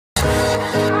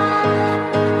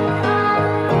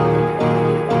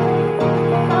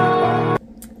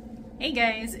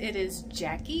guys, it is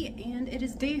Jackie and it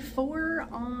is day 4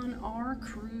 on our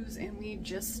cruise and we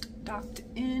just docked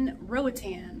in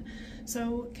Roatan.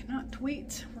 So cannot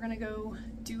wait. We're gonna go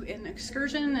do an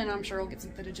excursion and I'm sure we'll get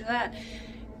some footage of that.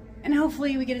 And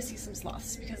hopefully we get to see some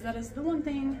sloths because that is the one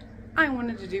thing I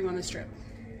wanted to do on this trip.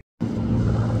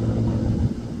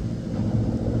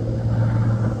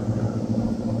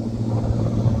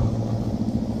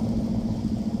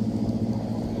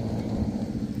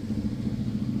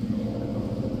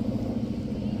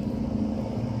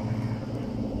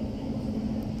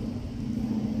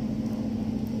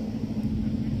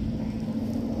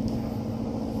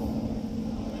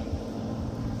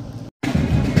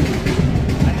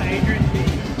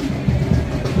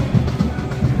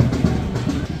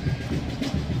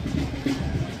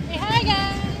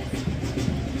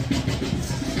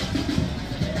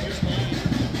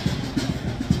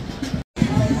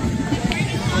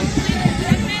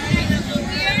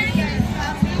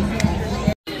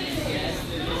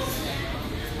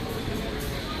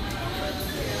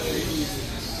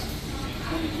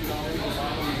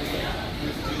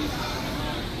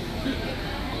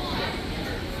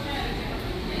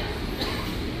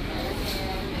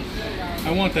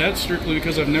 I want that strictly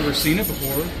because I've never seen it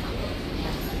before.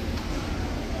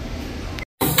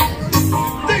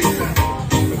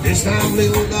 This time,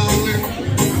 little darling,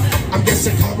 I'm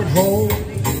guessing coming home.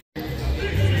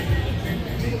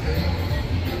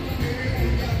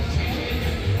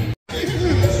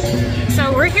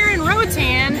 So we're here in Roatan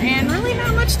and really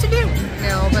not much to do.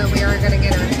 No, but we are going to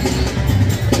get our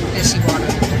feet in fishy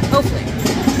water. Hopefully.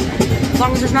 As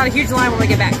long as there's not a huge line when we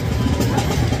get back.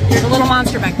 There's a little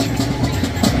monster back there.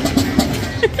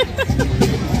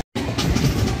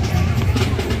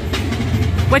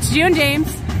 What you doing,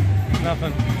 James?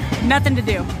 Nothing. Nothing to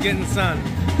do. Getting sun.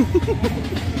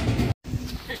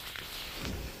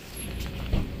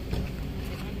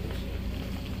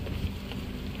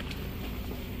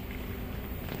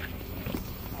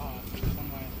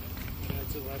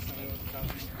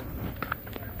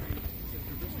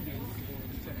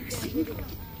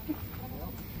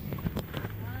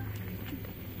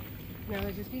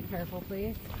 No, just be careful,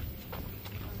 please.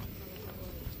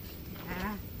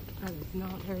 Ah, I was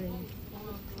not hurting.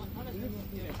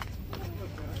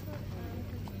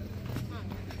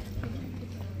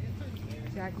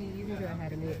 Jackie, you can go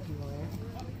ahead of me if you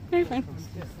want. No, you're fine.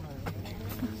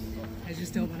 I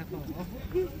just don't want to fall.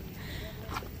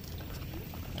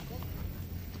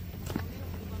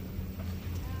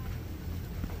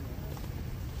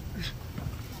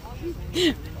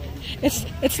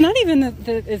 It's not even that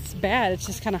it's bad. It's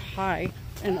just kind of high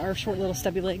and our short little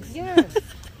stubby legs. Yes.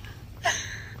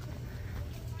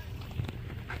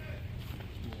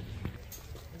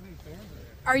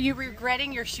 Are you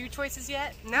regretting your shoe choices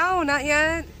yet? No, not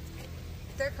yet.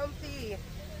 They're comfy.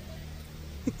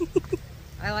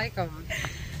 I like them.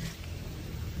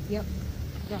 Yep.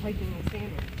 They're hiking the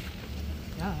standard.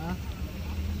 Duh.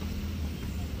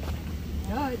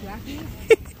 Duh, Jackie.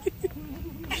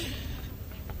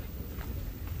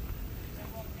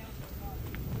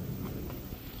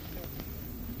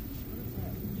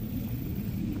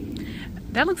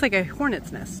 That looks like a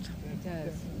hornet's nest. It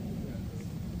does.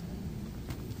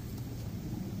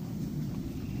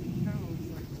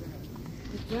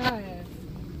 It does.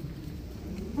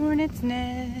 Hornet's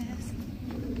nest.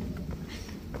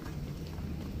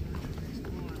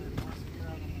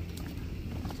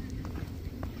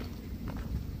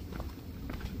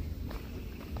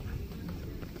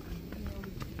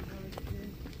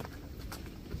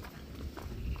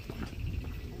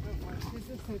 This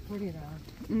is so pretty though.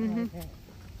 Mm-hmm. I like it.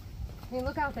 I mean,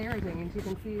 look out there, James. You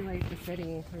can see like the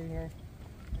city through here.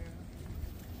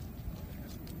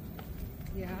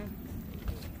 Yeah.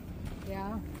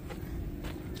 Yeah.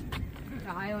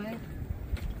 The highway.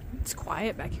 It's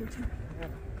quiet back here too. Yeah.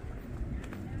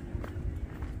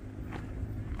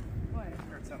 What?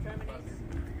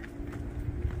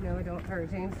 No, I don't. Or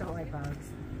James don't like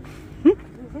bugs.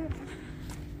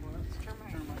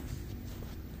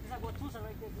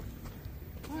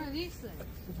 What are these things?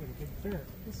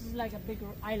 This is like a big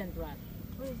island rat.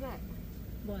 What is that?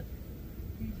 What?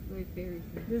 Like berries.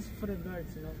 This is for the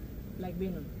birds, you know, like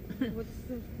beetle. What's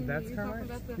the thing That's you talking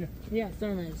termites? about? Yeah,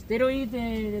 termites. They don't eat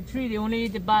the tree. They only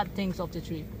eat the bad things of the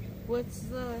tree. What's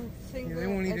the thing? Yeah, they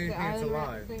won't eat anything that's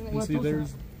alive. What See,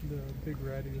 there's the big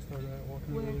rat you just started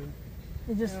walking over there.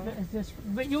 It's just.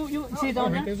 But you see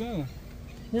down Right there? there's another one.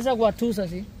 This is a Watusa,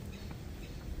 see?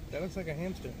 That looks like a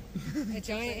hamster. A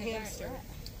giant hamster.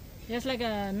 It's like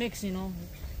a mix, you know.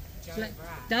 Like,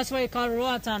 that's why it's called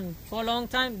Roatan. For a long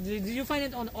time, did you find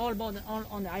it on all about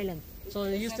on the island? So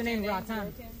they used to name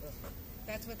Roatan.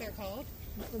 That's what they're called?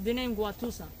 The name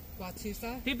Guatusa.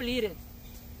 Guatusa? People eat it.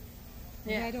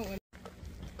 Yeah, I don't want.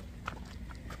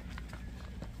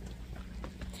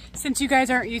 Since you guys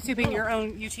aren't YouTubing your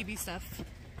own UTB stuff.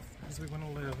 Because we want to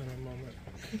live in a moment.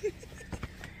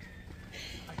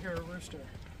 I hear a rooster.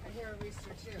 I hear a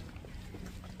rooster too.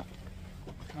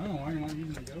 I don't know why you're not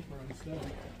using the GoPro instead.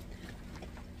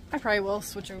 I probably will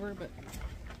switch over, but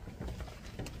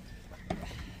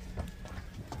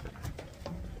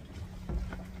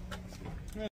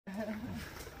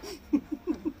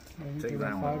Take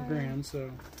that $5 grand,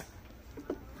 so.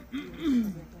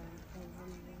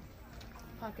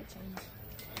 Pocket change.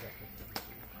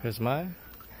 Here's mine.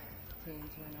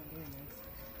 James, we're not doing this.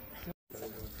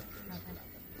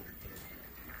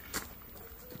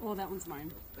 well, that one's mine,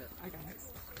 but I got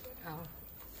his. Oh.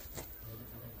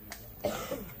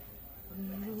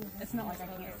 It's not like I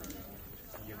can't.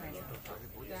 Can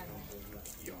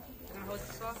I hold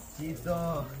the sauce?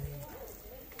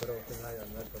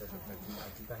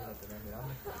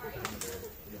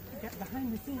 Get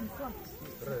behind the scenes stuff.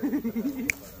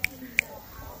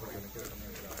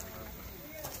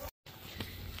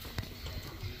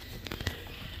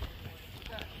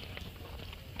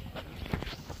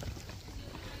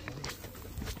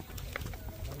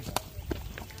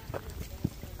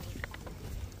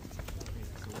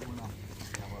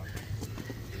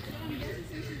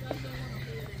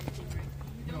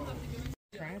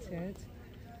 Scratch it.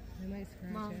 I might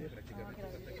scratch it.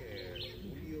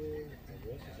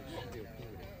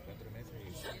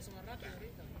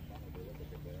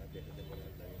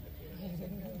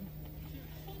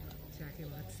 Jackie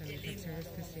wants some pictures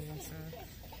because she wants to.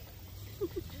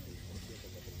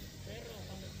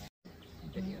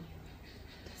 Video.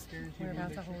 We're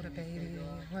about to hold a baby.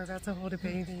 We're about to hold a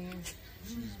baby.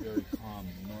 She's very calm,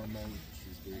 normal.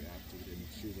 She's very active, and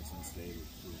she doesn't stay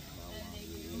for how long it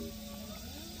is.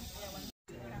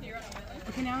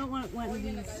 Okay, now I want one of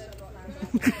these.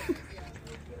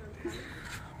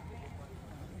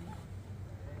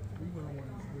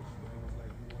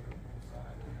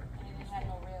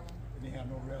 They have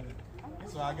no railing.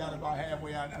 So I got about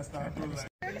halfway out and I started doing like.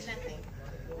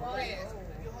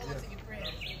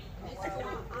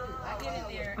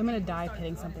 I'm gonna die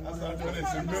pitting something. I started doing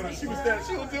this in the middle. She was there.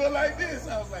 She was doing like this.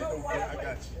 I was like, no, I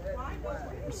got you.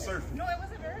 We're surfing. No, it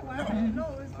wasn't very loud. No,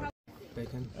 it was probably.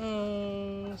 Bacon.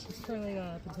 She's curling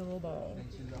up into a little ball.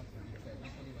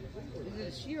 Is it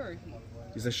a she or a he?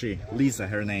 It's a she. Lisa,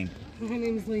 her name. Her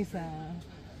name's Lisa.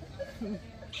 It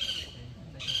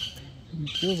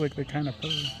feels like they kind of purr.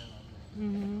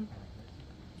 Mm-hmm.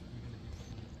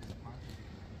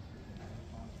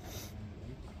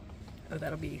 Oh,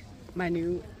 that'll be my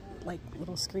new, like,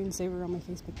 little screensaver on my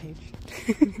Facebook page.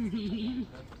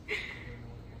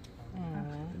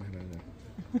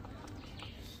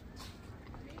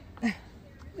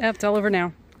 Yep, it's all over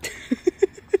now.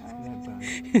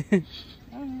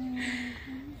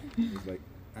 He's like,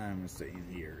 I'm staying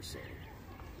here, so.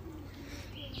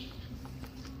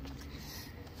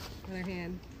 Other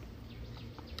hand.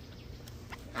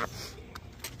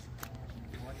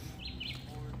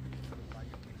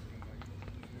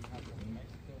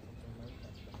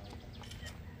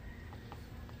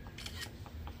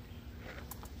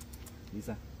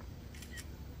 Lisa.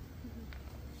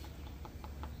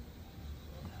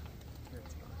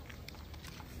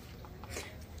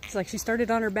 It's like she started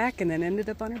on her back and then ended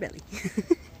up on her belly.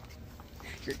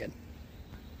 You're good.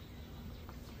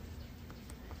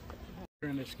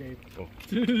 Trying to escape. Oh.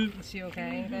 Is she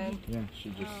okay then? Yeah,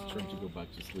 she just trying to go back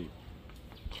to sleep.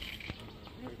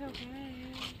 It's okay.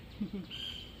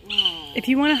 If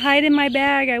you want to hide in my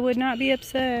bag, I would not be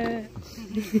upset.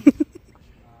 She's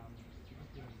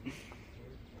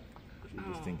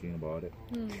just thinking about it.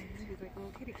 She's like a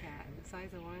little kitty cat, the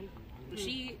size of one.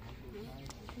 She.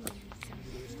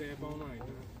 Stay up all night.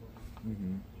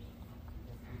 Mm-hmm.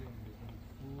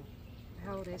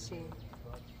 How old is she?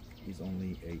 He's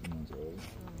only 8 months old.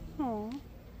 Aww.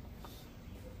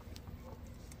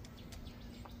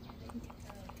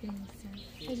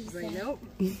 She's like, nope.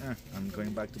 I'm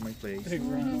going back to my place. Big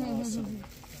run. Awesome.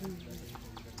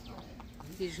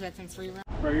 You just had some free run.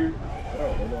 Right here.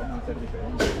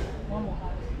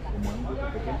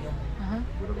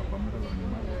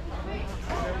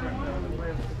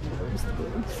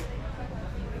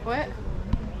 What?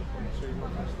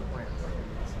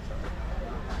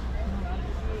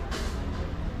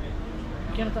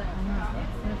 Look at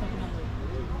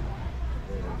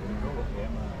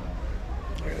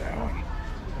that one.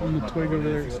 On the twig over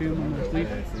there, see them on the leaf?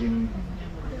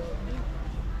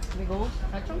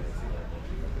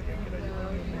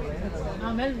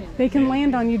 They can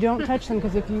land on you. Don't touch them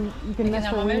because if you can mess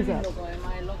their wings up.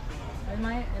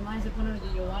 el maíz se pone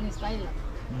Giovanni Styler.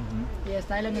 Y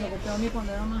Styler me lo compró a mí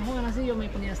cuando era más joven, así yo me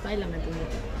ponía Styler, me ponía.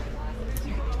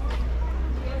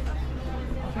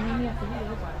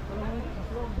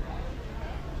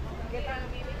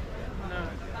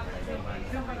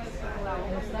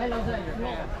 Styler, o sea,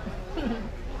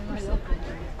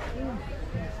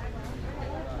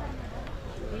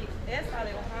 Esta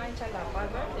de hoja ancha, la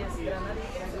palma, es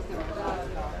granadilla,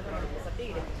 es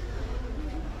tigre.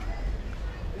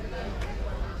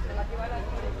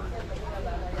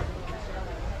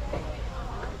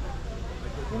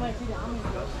 you might see the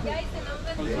hummingbird.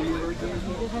 You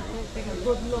just have to take a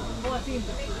good look. Oh, I see him.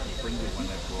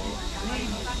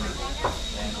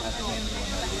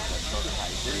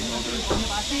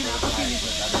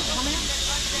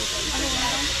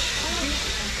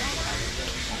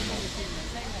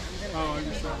 Oh, I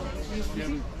just saw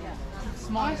it.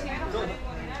 Small.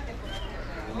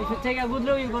 If you take a good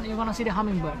look, you're gonna see the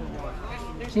hummingbird.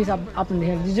 He's up in the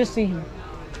hill. You just see him.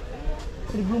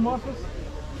 See the blue morphos?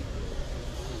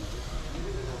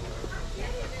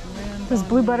 Those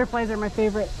blue butterflies are my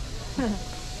favorite.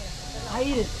 I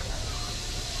eat it.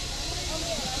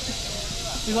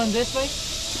 You going this way?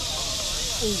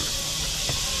 Ooh.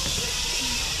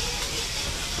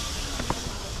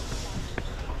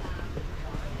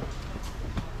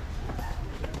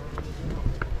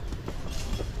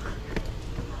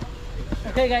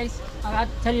 Okay guys, I got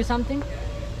to tell you something.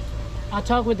 I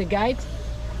talked with the guide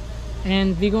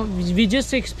and we just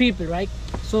 6 people, right?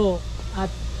 So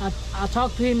I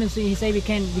talked to him and he said we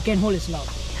can hold it slow,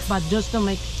 but just to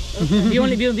make we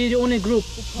only be the only group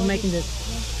for making this.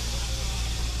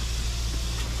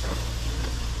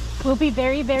 We'll be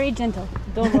very, very gentle.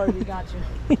 Don't worry, we got you.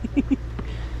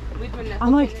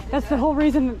 I'm like, that's the whole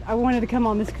reason I wanted to come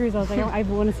on this cruise. I was like, I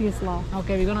want to see a sloth.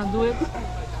 Okay, we're gonna do it.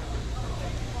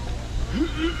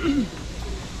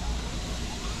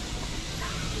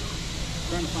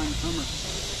 Trying to find a hummer.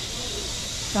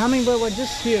 The hummingbird was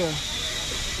just here.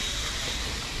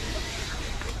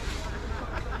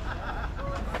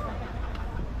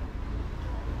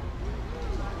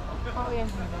 Oh, yeah.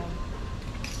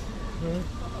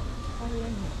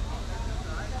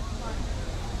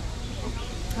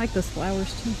 I like those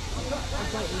flowers too.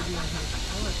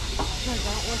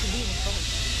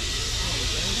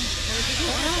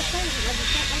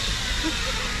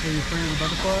 Are you afraid of the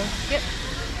butterfly? Yep.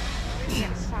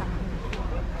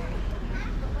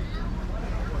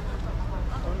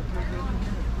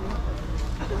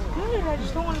 Good, I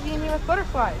just don't want to be in here with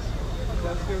butterflies.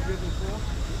 That's still good and cool.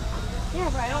 Yeah,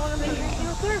 but I don't want to be in here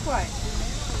with butterflies.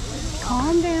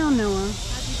 Calm down, Noah.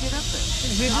 How'd you get up there?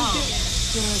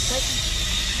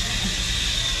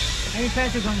 Maybe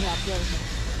Patrick gonna get up there.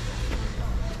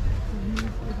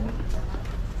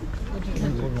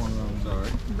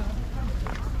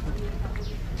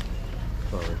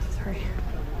 Sorry.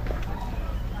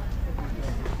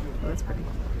 Oh, that's pretty.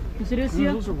 You see this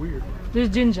here? Those are weird. This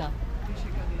is ginger.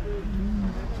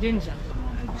 Ginger.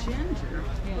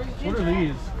 What are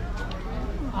these?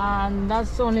 And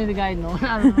that's only the guy knows.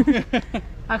 I don't know.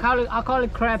 I call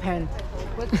it crab hand.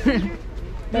 What's the ginger?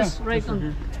 This Yeah, right this on.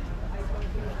 here.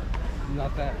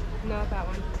 Not that. Not that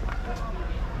one.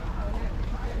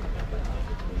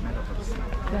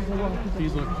 That's the one.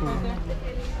 These look cool.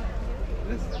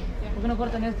 ¿Por qué no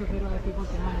cortan esto? Pero aquí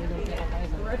cortan más y lo que acá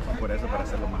eso. Por eso, para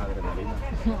hacerlo más adrenalina.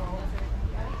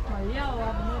 Allá va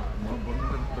a poner. No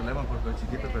tengo problema porque es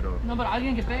chiquito, pero... No, pero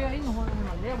alguien que pega ahí no juega en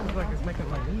aldea.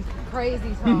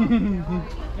 Crazy tall.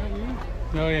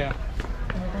 Oh yeah.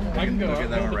 I can go Look up at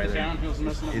that one the right there. downhill's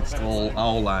messing up It's the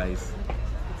all eyes.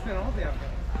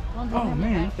 Oh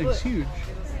man, that thing's huge.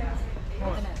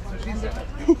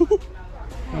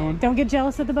 Don't get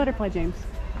jealous of the butterfly, James.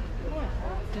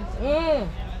 Oh.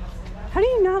 How do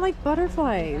you not like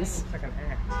butterflies?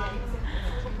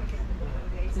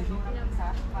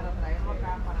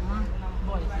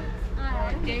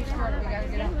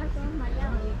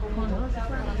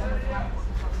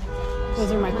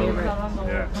 Those are my favorite.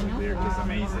 Yeah, they're just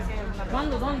amazing.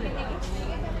 ¿Cuándo? ¿Dónde?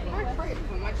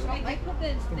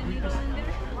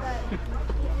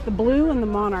 The blue and the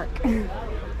monarch.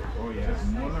 Oh yeah,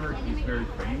 Monarch is very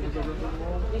famous over the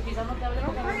world.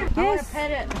 Yes.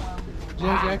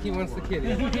 Jackie wants the kitty.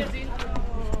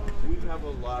 We have a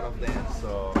lot of them,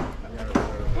 so...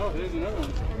 Oh, there's another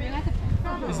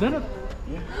one. Is that a...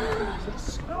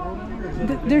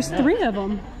 There's 3 of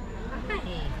them.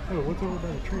 Oh, what's over by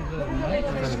the tree?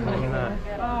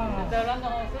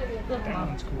 That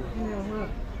one's cool.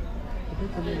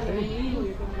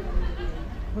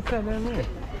 What's that down there?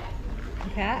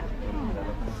 Cat?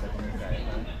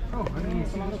 Oh, I didn't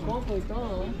see this one.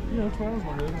 Yeah, that's what I was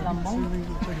wondering.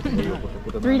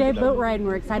 3-day boat ride and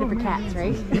we're excited for cats,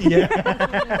 right? Yeah.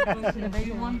 The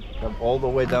big one? Come all the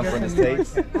way down from the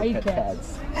States. I eat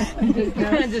cats.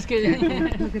 Just kidding.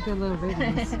 Look at the little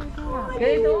babies. Can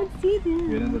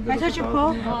I touch your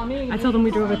paw? I told them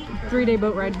we drove a 3-day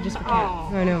boat ride just for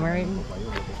cats. I know, right?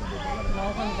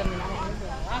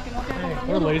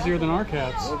 They're lazier than our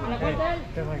cats.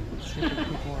 They're like super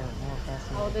people are more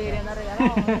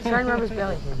fascinated. Try and rub his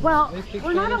belly. Well,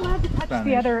 we're not allowed to touch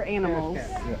the other animals.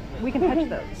 We can touch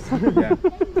those. Yeah.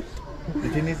 The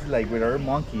thing is, like with our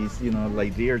monkeys, you know,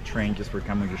 like they are trained just for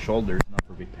coming to shoulders, not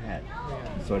for big pet.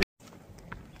 So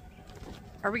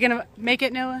Are we gonna make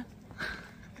it, Noah?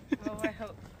 Oh, I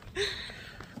hope.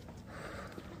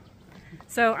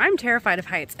 So I'm terrified of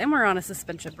heights, and we're on a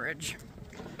suspension bridge.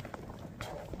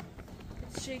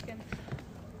 It's shaking.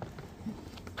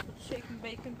 It's shaking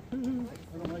bacon. I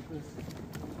don't like this.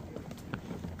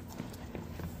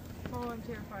 Oh, I'm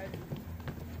terrified.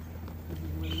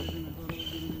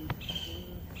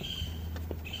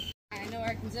 I know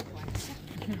I can zip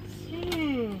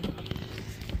line.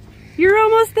 You're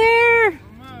almost there!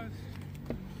 Almost.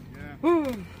 Yeah.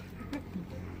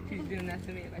 She's doing that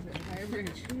to me like the entire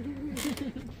bridge.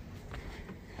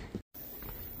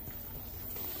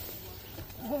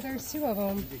 Oh, there's 2 of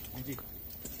them. Angie.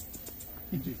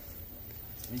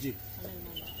 See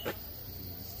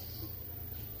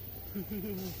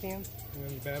them? And then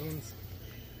the bad ones.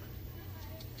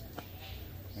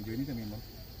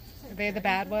 Are they the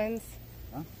bad ones?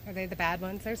 Huh? Are they the bad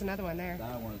ones? There's another one there.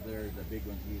 That one there, the big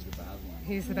one, he's the bad one.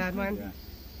 He's the bad one? Yeah.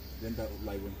 Then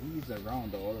like when he's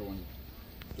around, the other ones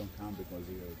don't come because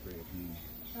they are afraid of him.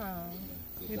 Oh.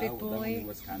 So Did that, they that bully? one he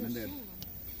was coming there. They said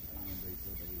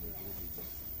that he was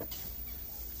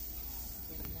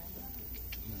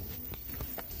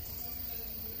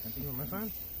busy. You want my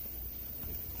phone?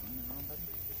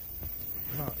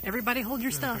 Everybody hold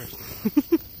your stuff.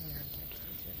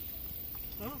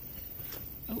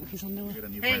 Oh, he's on Noah. Get a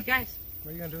new Hey, friend. guys.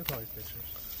 What are you gonna do with all these pictures?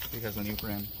 He has a new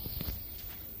friend.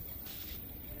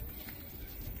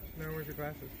 No, where's your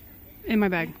glasses? In my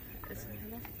bag.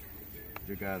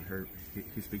 You got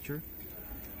his picture?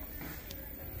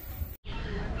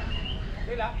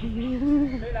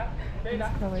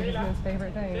 That's probably his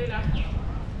favorite thing.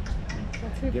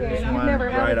 There's You've one never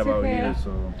had right a about toucan. here,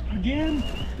 so. Again?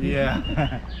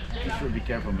 Yeah. You should be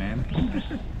careful, man.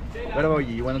 What about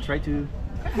you? You want to try to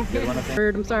get one of them?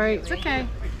 Bird, I'm sorry. It's okay.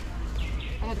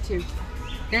 I had 2.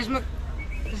 There's a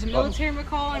military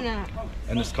macaw and a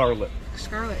And the scarlet.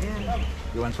 scarlet, yeah.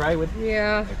 You want to try with?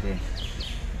 Yeah, Okay.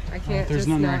 I can't There's just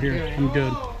none not right here. do it. I'm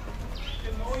good.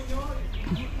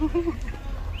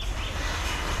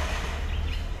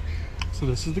 So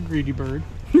this is the greedy bird.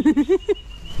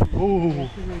 Oh,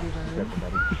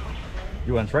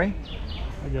 You want to try?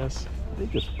 I guess. They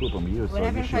just poop on you, so you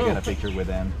happened should if I- get a picture with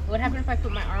them. What happened if I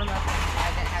put my arm up and I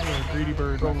didn't have Yeah, anything? greedy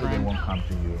bird, my Probably they friend. won't come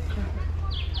to you.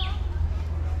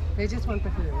 They just want the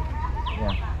food.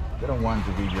 Yeah. They don't want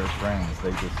to be your friends.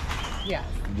 They just, Yes.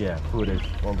 yeah, food is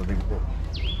all the people.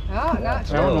 Oh, not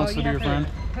sure. That one Well, wants to you be your have friend.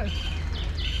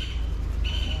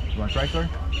 You want to try, sir?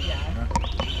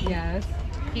 Yes. Yes.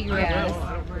 We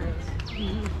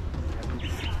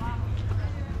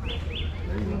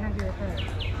have your friend.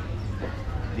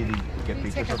 Did he get Can you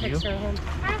pictures take a of you? picture of him?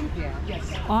 Yeah. Yes.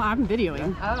 Oh, I'm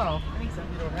videoing. Oh. You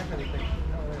don't have anything.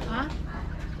 Huh?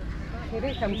 He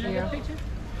didn't come to you.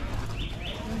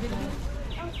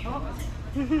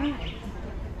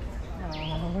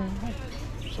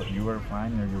 So you were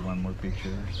fine, or you want more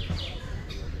pictures?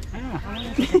 Yeah.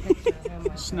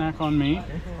 Snack on me.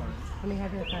 Let me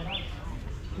have your phone.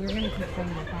 You're going to keep saying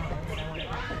your phone, but I want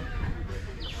your phone.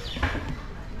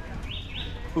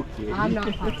 Okay. I'm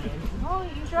not talking. Oh,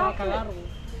 you dropped it. Oh,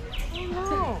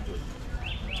 no.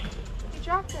 You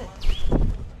dropped it.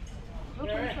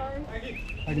 Okay, sorry.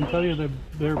 I can tell you that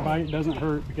their bite doesn't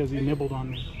hurt because he nibbled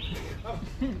on me.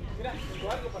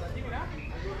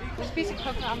 There's a piece of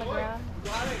coconut on the ground.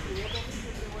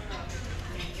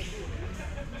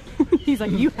 He's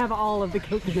like, you have all of the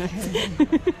coconuts.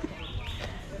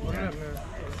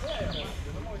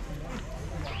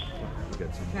 Can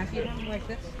I feed him like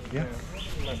this? Yeah.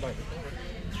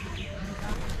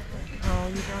 Oh,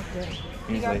 you dropped it.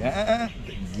 He's like,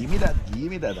 give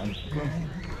me that.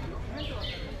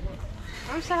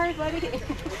 I'm sorry, buddy.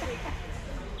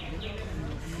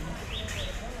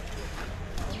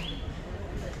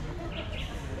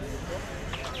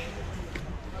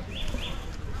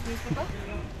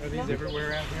 Are these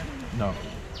everywhere out here? No.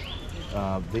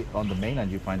 On the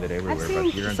mainland, you find it everywhere. I've But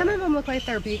seen here in some of them look like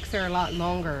their beaks are a lot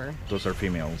longer. those are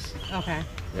females. Okay.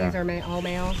 Yeah. These are all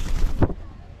males.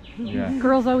 Yeah.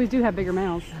 Girls always do have bigger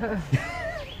mouths.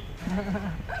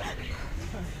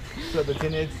 So the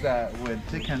thing is that with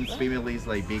chickens, female is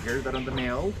like bigger than the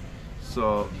male.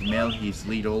 So male he's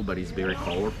little, but he's very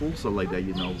colorful. So like that,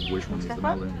 you know which one is the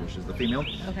male and which is the female.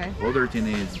 Okay. Other thing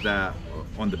is that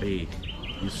on the beak,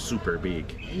 he's super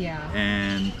big. Yeah.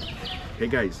 And hey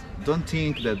guys, don't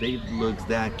think that they look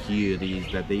that cute.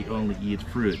 Is that they only eat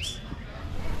fruits.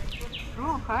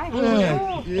 Oh, hi.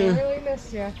 Yeah. I really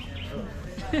missed you.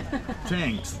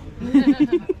 Thanks.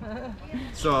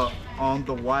 So on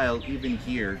the wild, even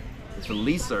here, if a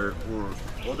lizard or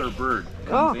other bird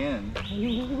comes in,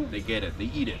 they get it,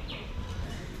 they eat it.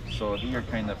 So they are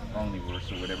kind of omnivores,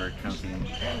 so whatever comes in,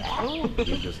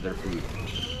 they just their food.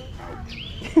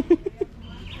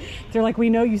 They're like, we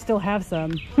know you still have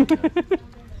some.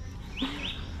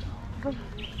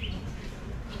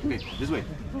 Okay, this way.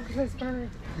 Look at this bird.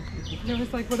 I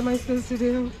was like, what am I supposed to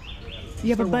do? You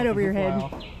have a butt over your head.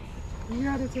 You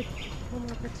gotta take one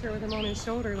more picture with him on his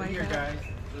shoulder like Here, that. guys,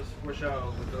 just push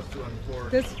out with those two on the floor.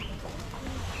 This.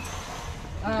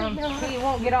 He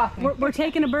won't get off me. We're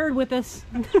taking a bird with us.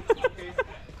 You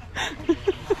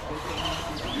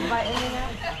bite me now?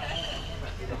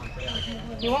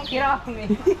 He won't get off of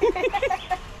me.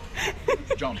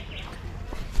 Jump.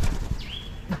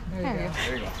 There you go.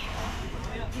 There you go.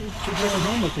 Should take it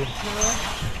home with you.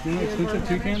 You know how expensive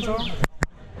toucans are?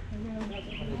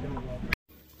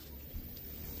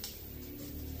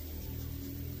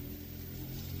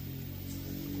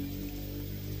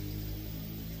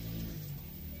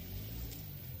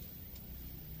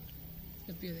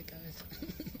 The beauty, guys.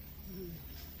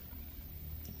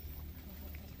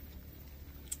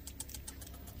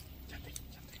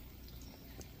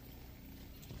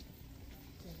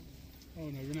 Oh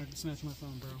no, you're not gonna snatch my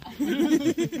phone, bro. You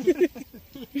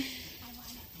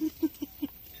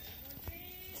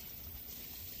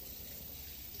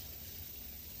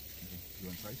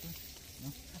want to try some? No?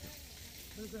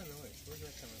 What is that noise? Where's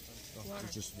that coming from? Oh,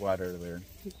 it's just water there.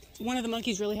 One of the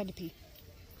monkeys really had to pee.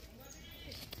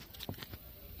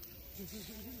 I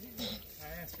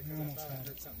asked because I thought I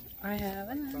heard something. I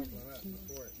haven't.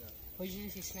 What did you do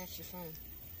if he snatched your phone?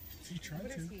 He tried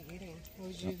What to. is he eating? What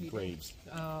did you do? Grapes.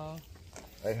 Oh.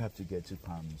 I have to get 2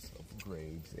 pounds of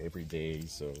grapes every day,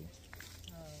 so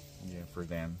yeah, for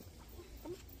them.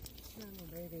 Oh,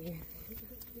 baby.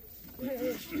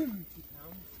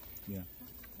 Yeah.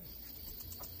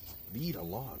 They eat a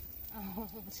lot. Oh,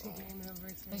 she came over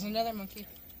to There's another monkey.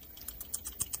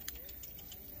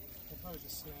 They'll probably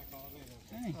just snack all day.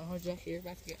 Dang. Oh, Jackie, you're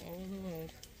about to get all in the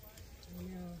world.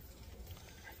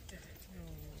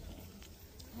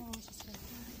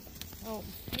 Oh,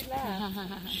 he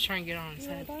laughed. She's trying to get on his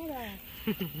head. I'm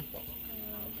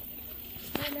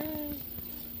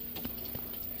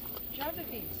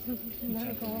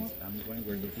going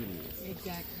where the food is.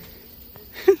 Exactly.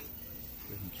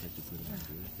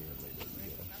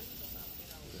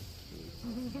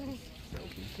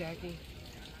 Jackie.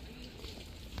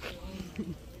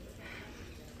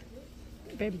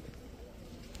 Babe.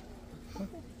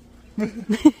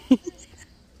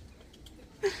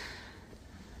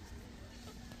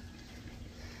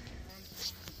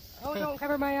 Oh, don't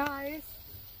cover my eyes.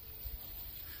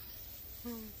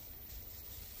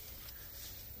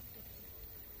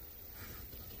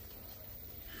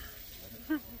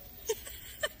 Did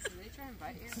they try and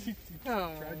bite you?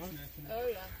 Oh. Oh,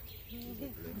 yeah.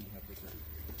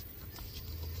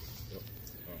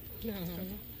 No.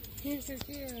 You're so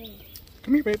cute.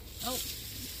 Come here, babe. Oh. Was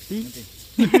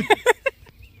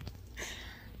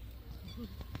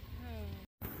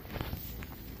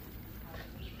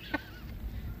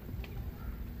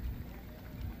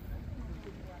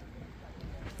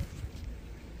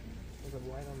it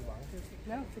white on the bottom?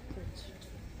 No, it's a perch.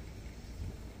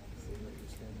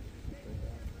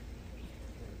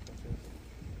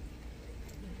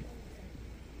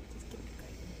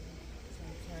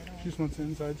 She just wants the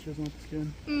inside, she doesn't want the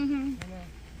skin. Mm-hmm.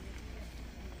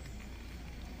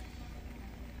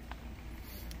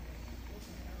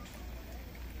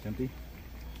 Empty?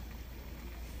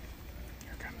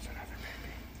 Here comes another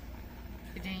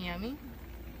baby. Is it yummy?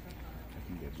 I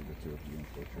can get you the 2 of you in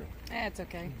picture. That's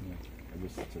okay. Yeah. I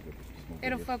just took a small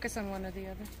It'll video. focus on one or the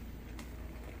other.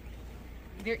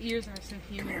 Their ears are so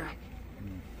human-like.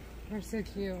 They're so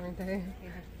cute, aren't they?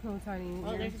 Little tiny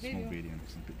Oh, ears. there's a Small video. video and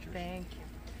some pictures. Thank you.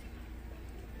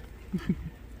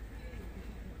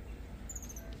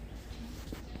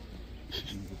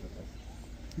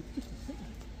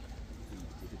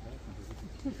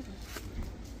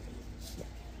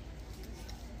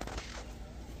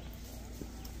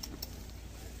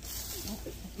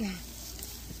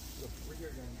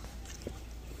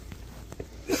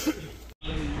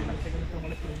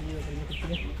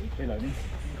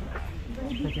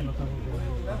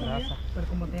 Pero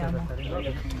como te amo.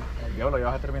 Yo lo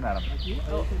vas a terminar.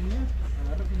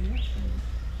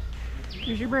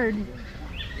 Here's your bird.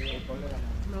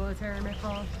 Military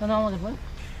micro. ¿Dónde vamos después?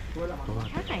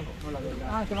 Hi.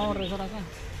 Ah, que vamos a regresar acá.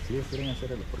 Si ellos quieren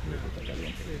hacerlo, porque está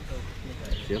caliente.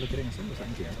 Si ellos lo quieren hacer, lo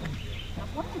saben que ya están.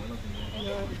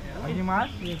 ¿Alguien más?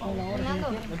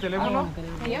 ¿El teléfono?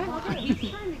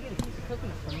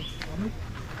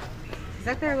 Is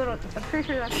that their little? I'm pretty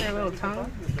sure that's their little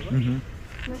tongue.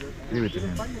 Give it to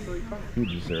him. He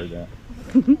deserved that.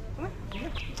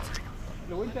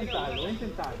 Lo voy a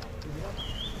intentar.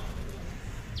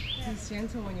 He's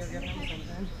gentle when you're giving him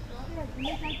something.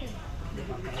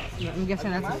 I'm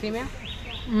guessing that's a female?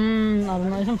 I don't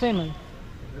know, it's a female.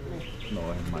 No,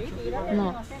 es macho.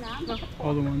 No.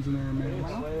 All the ones in there are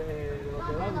males.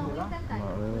 A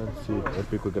ver, sí, el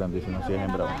pico es grandísimo, sí es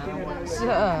hembra.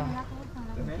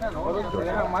 No te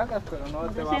dejan marcas, pero no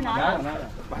te va a matar nada.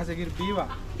 Vas a seguir viva.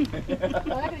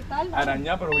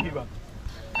 Araña, pero viva.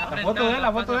 ¿La foto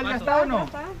de él ya está o no?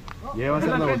 Y ella va a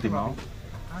ser la última, ¿no?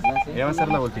 Ella va a ser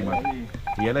la última.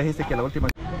 Y ya le dijiste que la última.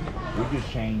 We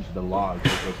just changed the log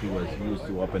because he was used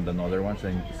to open the other ones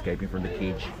and escaping from the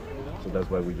cage. So that's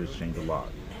why we just changed the log.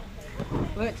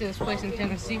 We went to this place in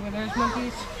Tennessee where there's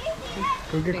monkeys.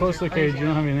 Go get close to the cage. You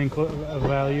don't have anything of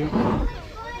value.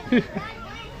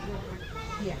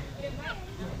 Yeah.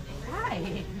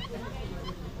 Hi.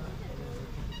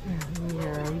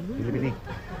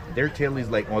 Their tail is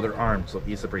like other arm, so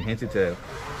it's a prehensile tail.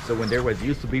 So when they was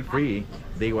used to be free,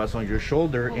 they was on your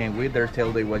shoulder, and with their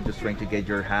tail they was just trying to get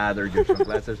your hat or your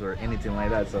sunglasses or anything like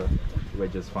that. So it was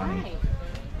just funny.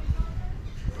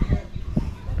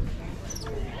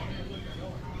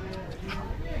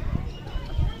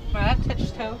 Well, that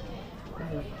touched toe.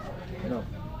 No.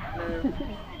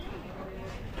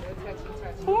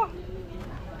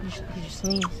 You just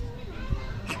sneeze.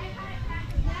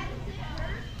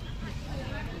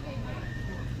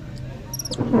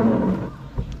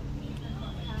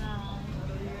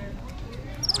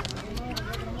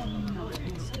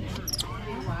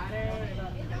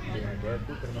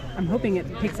 I'm hoping it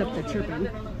picks up the chirping.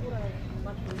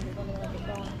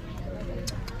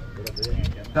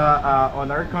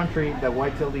 On our country, the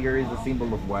white-tailed deer is a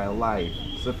symbol of wildlife.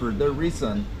 So for that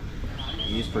reason,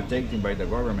 it is protected by the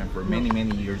government for many,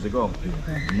 many years ago.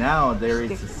 Now there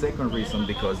is a second reason,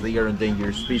 because they are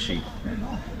endangered species.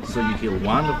 So you kill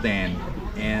one of them,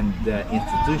 and the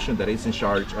institution that is in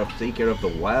charge of taking care of the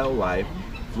wildlife,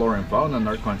 flora and fauna in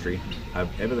our country, have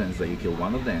evidence that you kill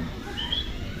one of them,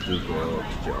 you go to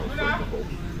jail for the whole.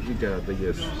 You got they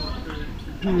just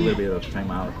a little bit of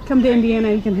time out. Come to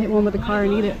Indiana, you can hit one with a car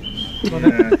and eat it.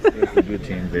 Yeah, it's a good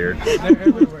team there. They're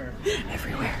everywhere.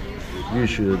 Everywhere. You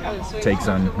should take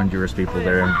some Honduras people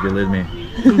there, and believe me,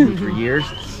 in 3 years,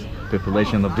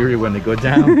 population of deer when they go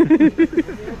down.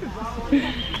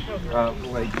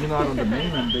 Like, you know, on the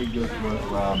mainland, they just was,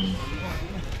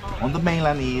 on the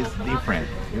mainland is different.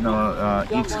 You know,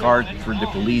 it's hard for the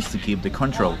police to keep the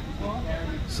control.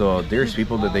 So there's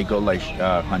people that they go like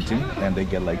hunting, and they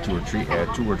get like two or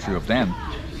three of them.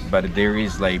 But there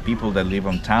is like people that live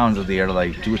on towns that they are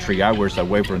like 2 or 3 hours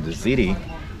away from the city.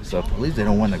 So police, they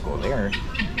don't want to go there.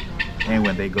 And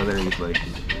when they go there, it's like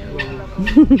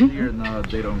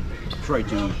they don't try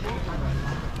to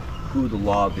do the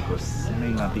law, because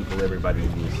mainland people, everybody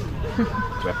use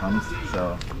weapons.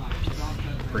 So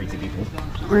crazy people.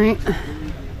 Right.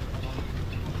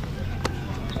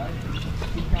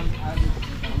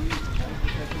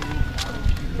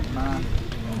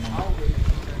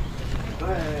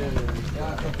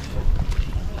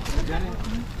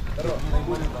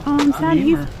 Oh, I'm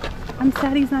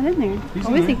sad he's not in there.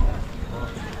 Oh, is he?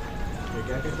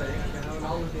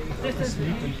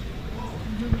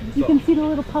 You can see the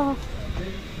little paw.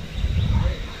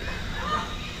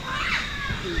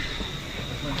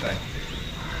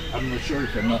 I'm not sure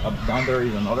if down there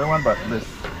is another one, but let's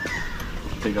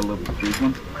take a look at this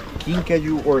one. King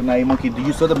Caju or Nai Monkey. Do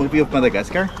you saw the movie of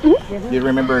Madagascar? Mm-hmm. Do you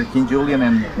remember King Julian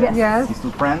and his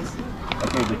 2 friends?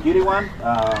 Okay, the cutie one.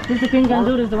 This the King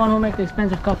Caju is the one who makes the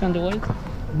expensive coffee in the world.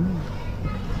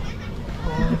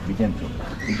 Be gentle.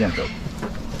 Be gentle.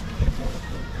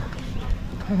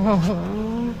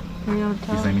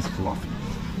 His name is Fluffy.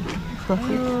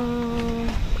 Fluffy.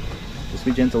 Just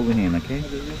be gentle with him, okay?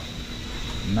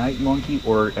 Night Monkey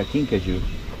or a King Caju.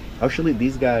 Actually,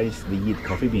 these guys, they eat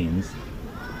coffee beans,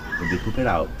 and they poop it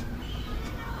out.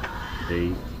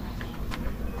 They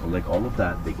collect all of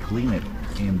that, they clean it,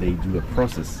 and they do a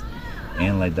process.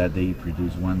 And like that, they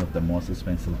produce one of the most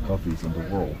expensive coffees in the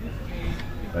world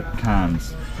that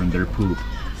comes from their poop.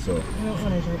 So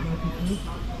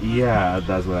Yeah,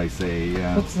 that's what I say.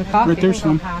 Yeah. What's the coffee? Right there,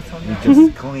 son. You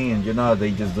just clean, you know,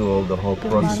 they just do all the whole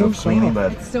process of cleaning,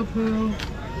 but It's still poo.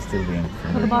 it's still being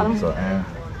At the bottom. So,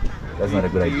 that's not a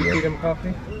good Do you feed idea. them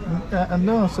coffee?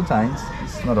 No, sometimes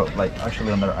it's not like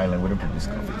actually on our island we don't produce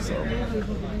coffee, so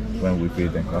when we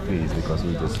feed them coffee it's because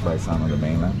we just buy some on the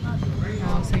mainland.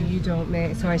 Oh, so you don't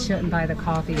make, so I shouldn't buy the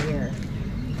coffee here.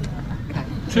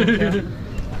 Okay.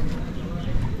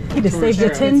 You just saved you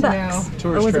Tourist $10. trap.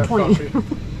 Or was it 20?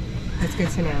 That's good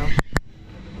to know.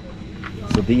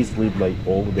 So these live like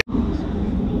all day.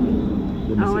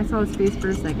 Oh, I saw his face for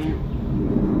a second.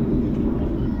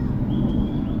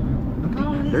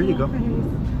 Okay, there you go.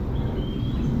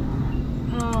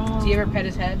 Do you ever pet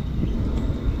his head?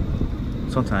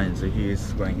 Sometimes when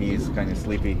he's kind of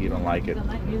sleepy, he don't like it.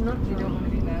 You don't want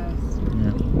to be nice.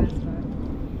 Yeah. That's fine.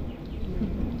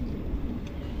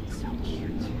 So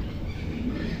cute.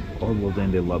 All of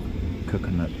them, they love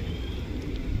coconut.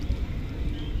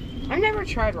 I've never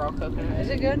tried raw coconut. Is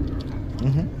it good?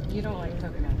 Mm-hmm. You don't like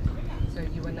coconut, so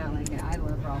you would not like it. I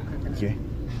love raw coconut. Yeah.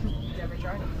 You ever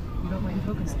tried it? You don't like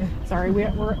coconut. Sorry, we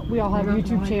all have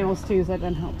YouTube channels too, so that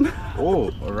doesn't help.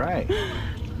 Oh, all right.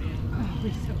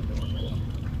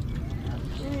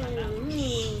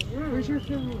 Where's your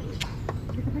phone?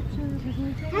 Take a picture.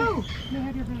 No! They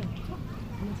have your phone.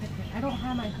 I don't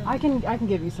have my phone. I can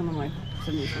give you some of mine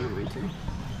too.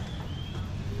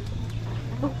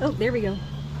 Oh, there we go.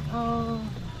 Oh.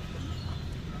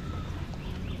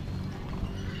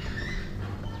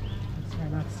 Try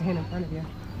not to stand in front of you.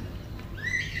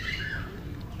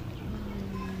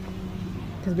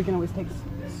 Because we can always take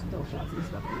still shots and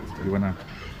stuff. You wanna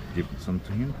give some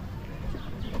to him?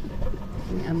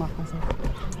 Let me unlock myself.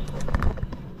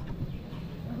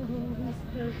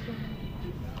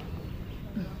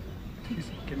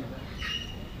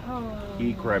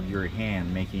 He grabbed your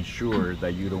hand, making sure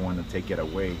that you don't want to take it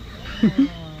away.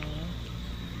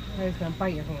 He's gonna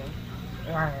bite your hand.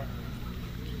 Alright.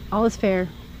 All is fair.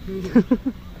 You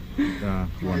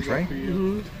want to try?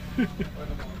 Mm-hmm.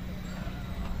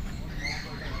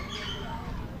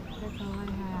 That's all I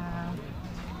have.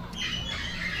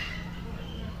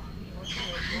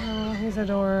 Oh, he's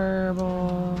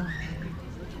adorable.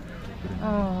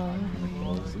 Oh.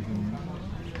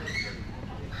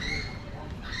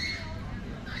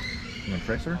 You want to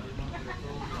try, sir?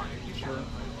 Sure.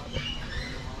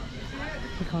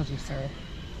 He calls you sir.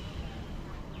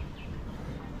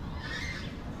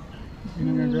 You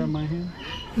not gonna grab my hand?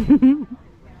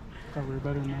 Thought we were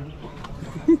better than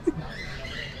that.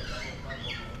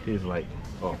 He's like,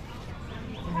 oh.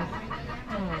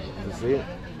 That's it.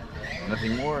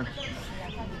 Nothing more.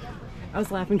 I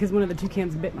was laughing because one of the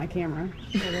toucans bit my camera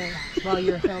While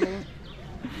you were filming.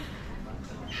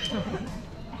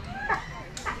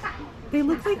 They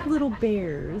look like little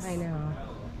bears. I know.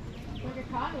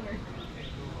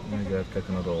 I got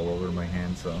coconut all over my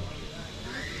hand, so.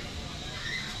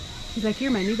 He's like,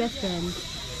 you're my new best friend.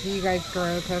 Do you guys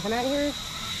grow coconut here?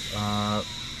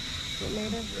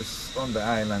 It's on the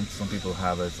island, some people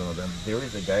have it, some of them. There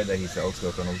is a guy that he sells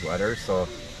coconut water, so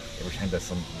every time that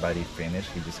somebody finish,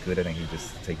 he just cut it and he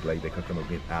just take like the coconut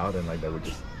bit out and like that would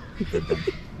just put them.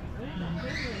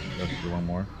 Let's do one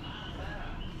more.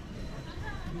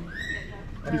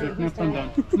 He's like, nope, I'm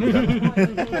done.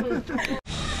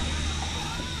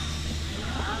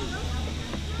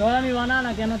 Toda mi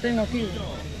banana que no tengo aquí.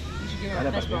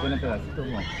 Dale, para que tiene pedacitos,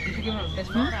 ¿no? You should give him a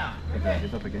fist bump. El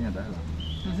pedacito pequeño, dale.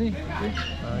 Así.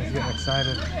 He's getting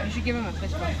excited. You should give him a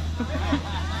fist bump.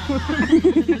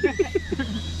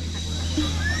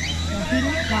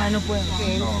 Ay, no puedo.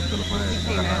 No, te lo puedes.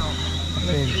 Hey, now.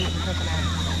 Let's eat the coconut.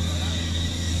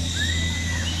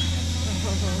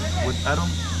 I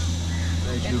don't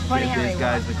let you funny get how these they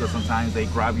guys because sometimes they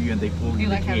grab you and they pull Do you you in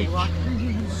like the how they cage. walk?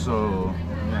 So,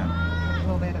 yeah. A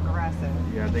little bit aggressive.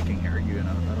 Yeah, they can hurt you. And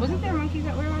I don't Wasn't know. there monkeys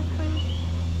that were last time?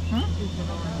 Huh?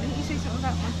 Didn't you say something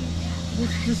about monkeys?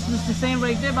 This is the same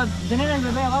right there, but tener el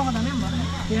bebé abajo también, ¿no?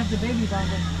 You have the baby down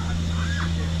there.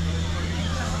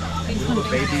 A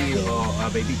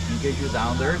baby teenager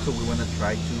down there, so we want to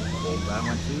try to hold that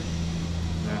one too.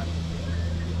 Yeah.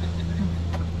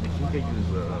 The teenagers,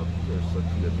 they're so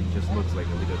cute. It just looks like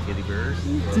a little teddy bears.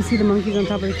 Do you see the monkeys on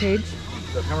top of the cage?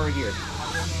 So come over here.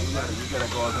 You gotta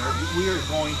go out there. We are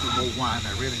going to move one,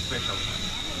 a really special one.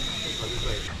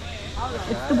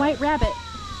 It's the white rabbit.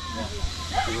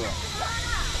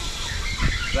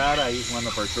 Sara is one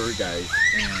of our tour guides,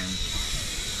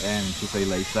 and she say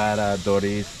like Sara,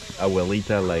 Doris,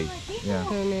 Abuelita, like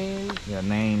yeah,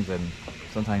 names and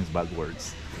sometimes bad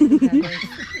words.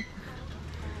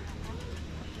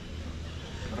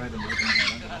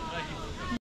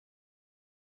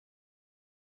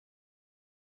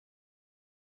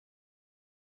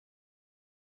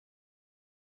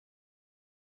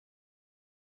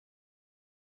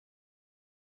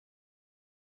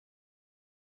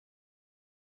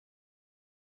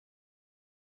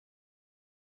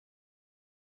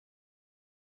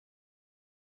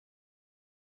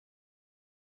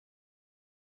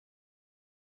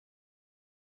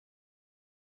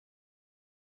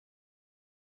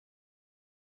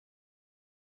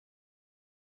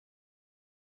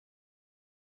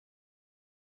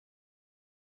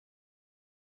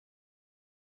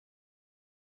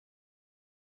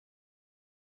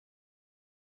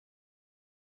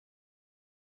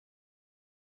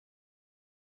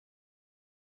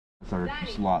 That's our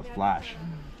slot Flash.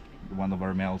 One of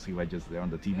our males, he was just there on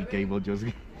the TV cable, just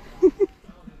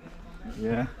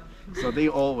yeah. So they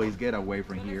always get away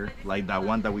from here, like that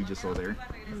one that we just saw there.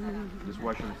 Just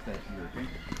watch your steps here, okay?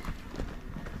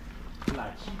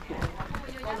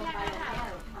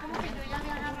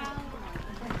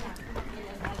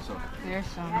 So There's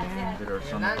some, yeah. there are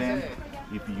some 10.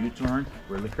 If you turn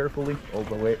really carefully, all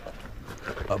the way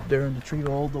up there in the tree,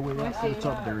 all the way up to the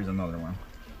top, there is another one.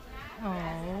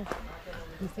 Oh,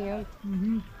 you see him?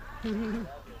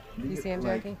 You see him,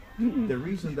 Like, Jackie? the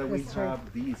reason that we have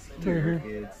these here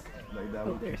is like that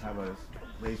we can have a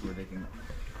place where they can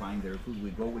find their food.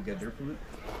 We get their food,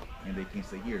 and they can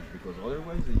stay here because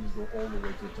otherwise they just go all the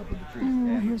way to the top of the trees.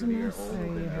 And here's if they are another. all So the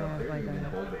way you up have there, like you can a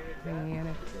hold it.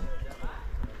 banana.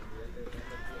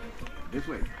 This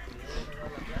way.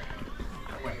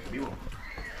 Vivo.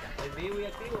 Vivo y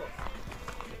activo.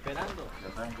 Esperando. Ya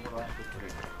saben cómo lo van a hacer.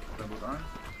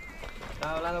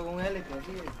 Estaba hablando con él y te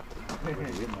decía. Pues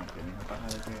bien, man, que mi papá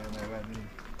sabe que me va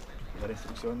a dar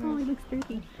instrucciones. Oh, it looks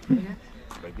dirty.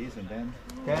 Like this and then.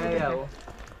 ¿Qué hay allá vos?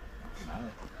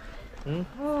 Nada.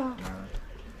 Nada.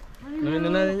 ¿No viene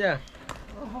nadie ya?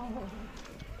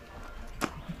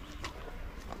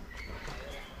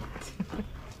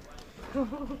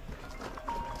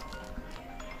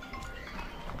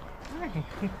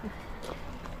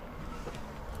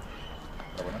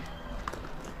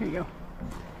 Here you go.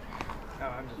 No,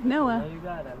 I'm just Noah. No, you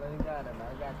got it. No, you got it.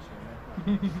 I got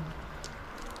you.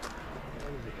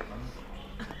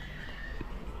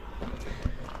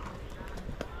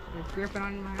 You're gripping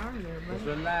on my arm there, Just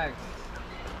buddy. relax.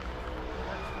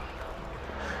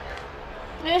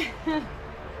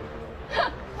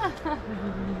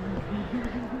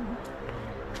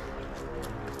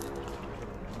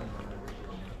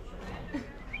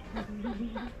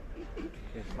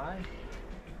 It's fine.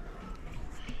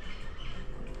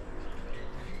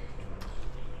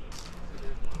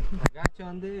 I got you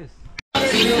on this.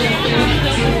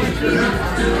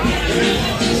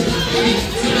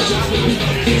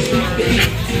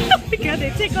 God,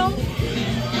 they tickle.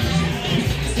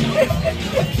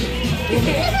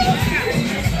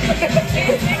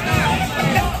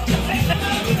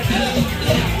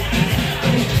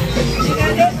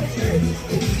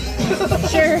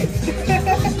 Sure.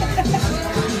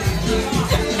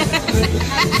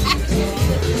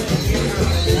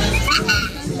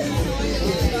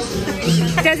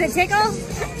 Does it tickle?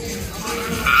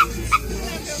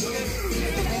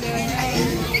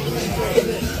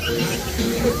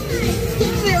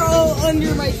 They're all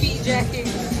under my feet, Jackie.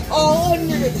 All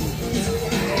under.